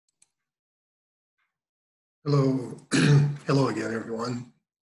Hello, hello again, everyone,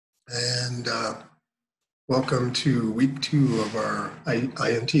 and welcome to week 2 of our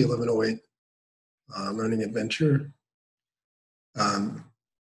int1108 learning adventure. And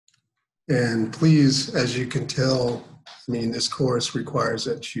please, as you can tell, this course requires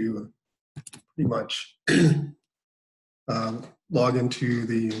that you pretty much log into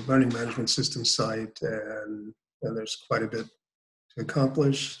the learning management system site, and there's quite a bit to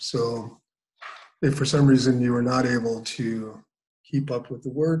accomplish. So if for some reason you are not able to keep up with the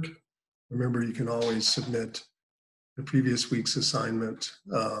work, remember you can always submit the previous week's assignment,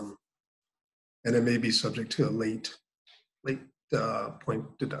 and it may be subject to a late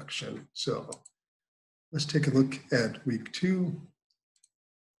point deduction. So let's take a look at week 2.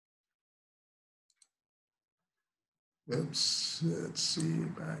 Oops, let's see,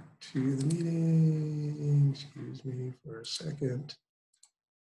 back to the meeting. Excuse me for a second.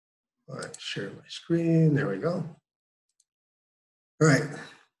 I share my screen, there we go. All right,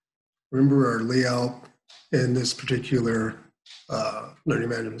 remember our layout in this particular learning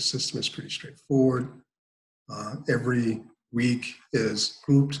management system is pretty straightforward. Every week is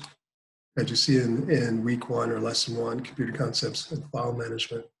grouped, as you see in week 1 or lesson 1, computer concepts and file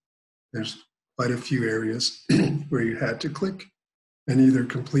management. There's quite a few areas where you had to click and either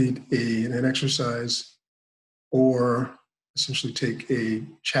complete an exercise or essentially take a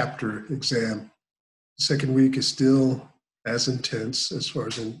chapter exam. The second week is still as intense as far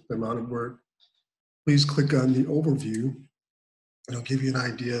as the amount of work. Please click on the overview, and it'll give you an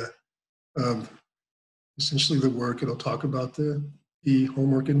idea of essentially the work. It'll talk about the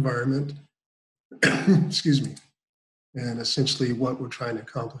homework environment, excuse me, and essentially what we're trying to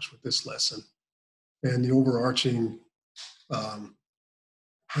accomplish with this lesson. And the overarching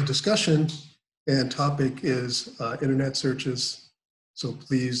discussion and topic is internet searches. So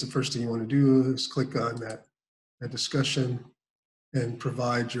please, the first thing you want to do is click on that discussion and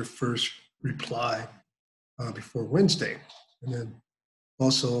provide your first reply before Wednesday. And then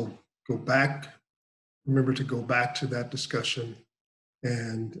also go back, remember to go back to that discussion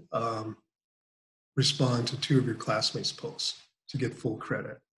and respond to 2 of your classmates' posts to get full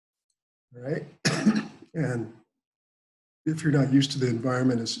credit. All right. And if you're not used to the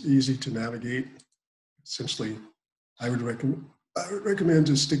environment, it's easy to navigate. Essentially, I would recommend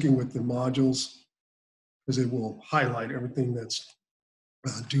just sticking with the modules, because it will highlight everything that's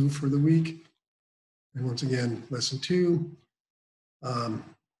due for the week. And once again, lesson 2,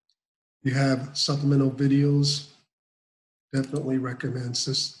 you have supplemental videos. Definitely recommend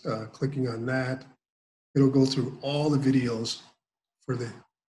clicking on that. It'll go through all the videos for the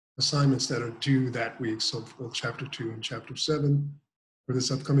assignments that are due that week. So for chapter 2 and chapter 7 for this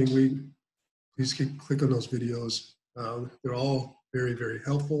upcoming week, please click on those videos. They're all very, very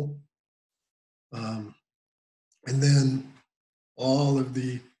helpful. And then all of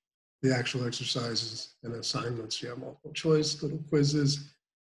the actual exercises and assignments. You have multiple choice, little quizzes,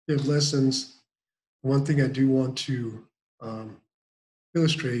 you have lessons. One thing I do want to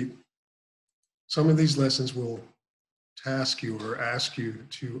illustrate, some of these lessons will task you or ask you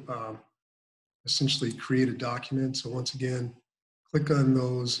to essentially create a document. So once again, click on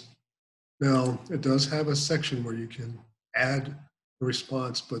those. Now, it does have a section where you can add a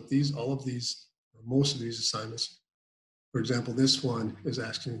response, but all of these, most of these assignments, for example, this one is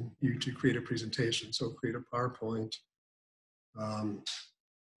asking you to create a presentation. So create a PowerPoint.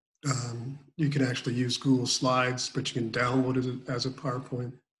 You can actually use Google Slides, but you can download it as a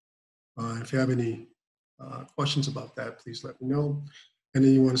PowerPoint. If you have any questions about that, please let me know. And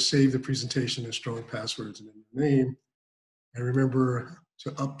then you want to save the presentation as strong passwords and in your name. And remember to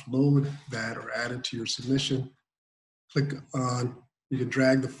upload that or add it to your submission. Click on, you can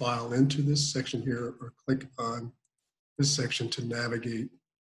drag the file into this section here, or click on this section to navigate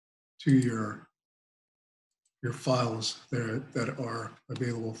to your files that are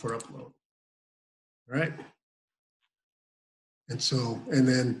available for upload. All right. And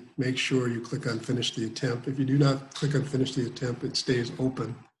then make sure you click on finish the attempt. If you do not click on finish the attempt, it stays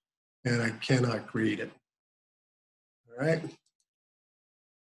open and I cannot grade it. All right.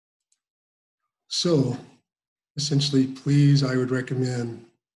 So essentially, please, I would recommend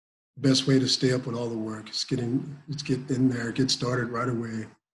the best way to stay up with all the work is get in there, get started right away,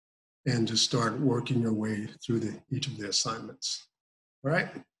 and just start working your way through each of the assignments. All right.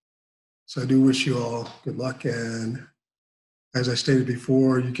 So I do wish you all good luck, and as I stated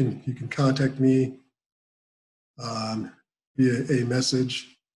before, you can contact me via a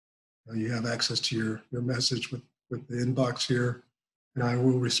message. You have access to your message with the inbox here, and I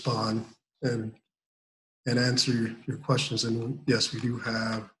will respond and answer your questions. And yes, we do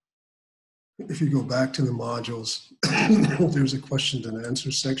have if you go back to the modules, there's a question and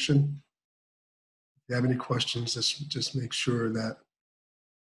answer section. If you have any questions, just make sure that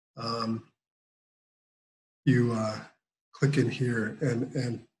you click in here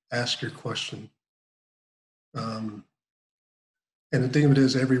and ask your question. And the thing of it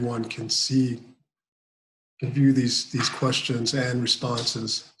is, everyone can view these questions and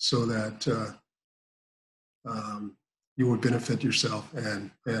responses so that you would benefit yourself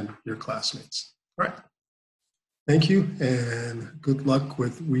and your classmates. All right. Thank you, and good luck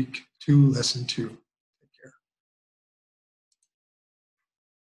with week 2, lesson 2.